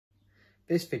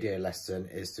This video lesson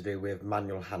is to do with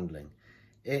manual handling.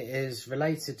 It is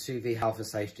related to the health and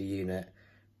safety unit,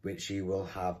 which you will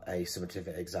have a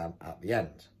summative exam at the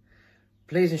end.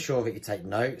 Please ensure that you take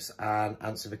notes and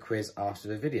answer the quiz after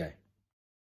the video.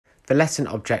 The lesson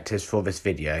objectives for this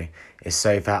video is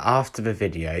so that after the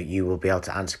video you will be able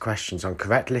to answer questions on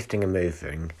correct lifting and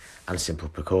moving and simple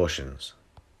precautions.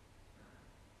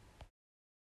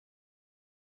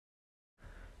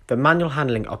 The Manual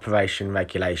Handling Operation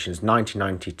Regulations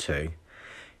 1992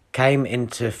 came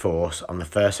into force on the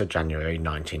 1st of January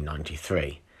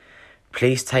 1993.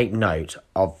 Please take note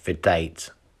of the date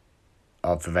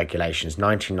of the Regulations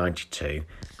 1992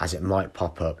 as it might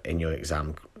pop up in your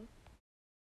exam.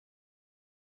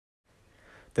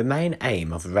 The main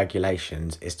aim of the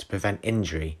regulations is to prevent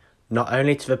injury not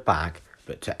only to the back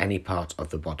but to any part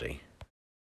of the body.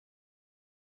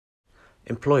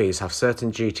 Employees have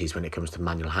certain duties when it comes to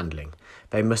manual handling.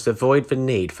 They must avoid the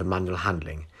need for manual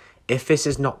handling. If this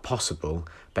is not possible,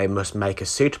 they must make a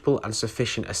suitable and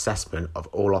sufficient assessment of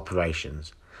all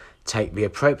operations, take the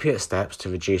appropriate steps to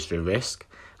reduce the risk,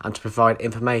 and to provide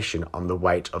information on the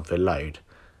weight of the load.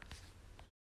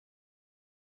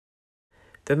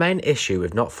 The main issue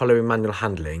with not following manual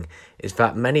handling is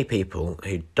that many people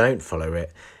who don't follow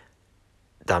it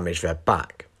damage their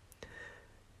back.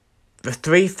 The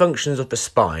three functions of the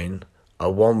spine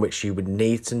are one which you would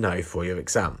need to know for your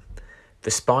exam. The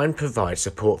spine provides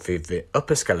support through the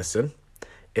upper skeleton,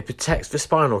 it protects the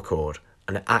spinal cord,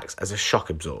 and it acts as a shock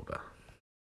absorber.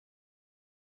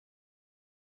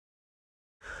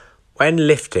 When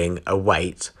lifting a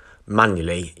weight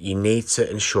manually, you need to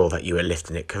ensure that you are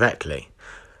lifting it correctly.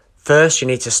 First, you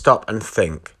need to stop and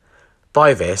think.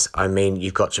 By this, I mean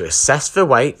you've got to assess the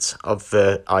weight of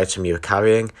the item you are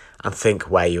carrying and think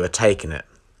where you are taking it.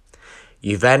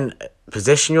 You then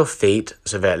position your feet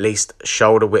so they're at least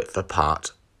shoulder width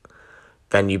apart.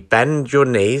 Then you bend your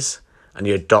knees and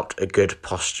you adopt a good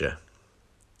posture.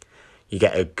 You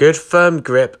get a good firm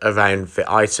grip around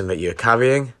the item that you're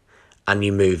carrying and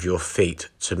you move your feet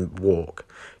to walk.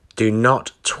 Do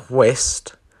not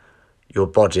twist your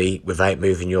body without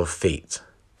moving your feet.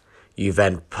 You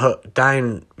then put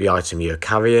down the item you're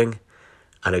carrying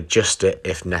and adjust it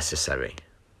if necessary.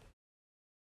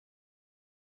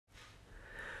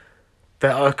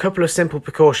 There are a couple of simple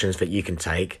precautions that you can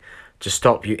take to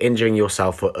stop you injuring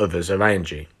yourself or others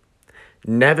around you.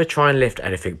 Never try and lift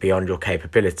anything beyond your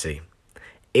capability.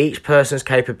 Each person's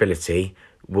capability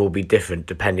will be different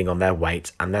depending on their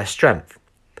weight and their strength.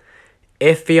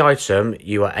 If the item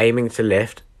you are aiming to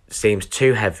lift seems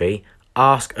too heavy,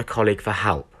 ask a colleague for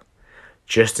help.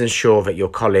 Just ensure that your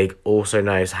colleague also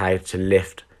knows how to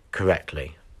lift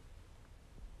correctly.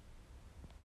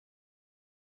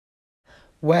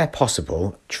 Where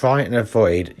possible, try and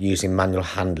avoid using manual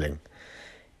handling.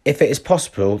 If it is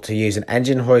possible to use an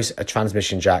engine hoist, a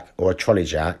transmission jack or a trolley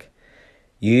jack,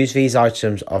 use these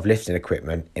items of lifting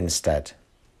equipment instead.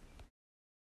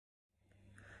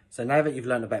 So now that you've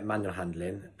learned about manual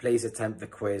handling, please attempt the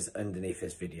quiz underneath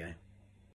this video.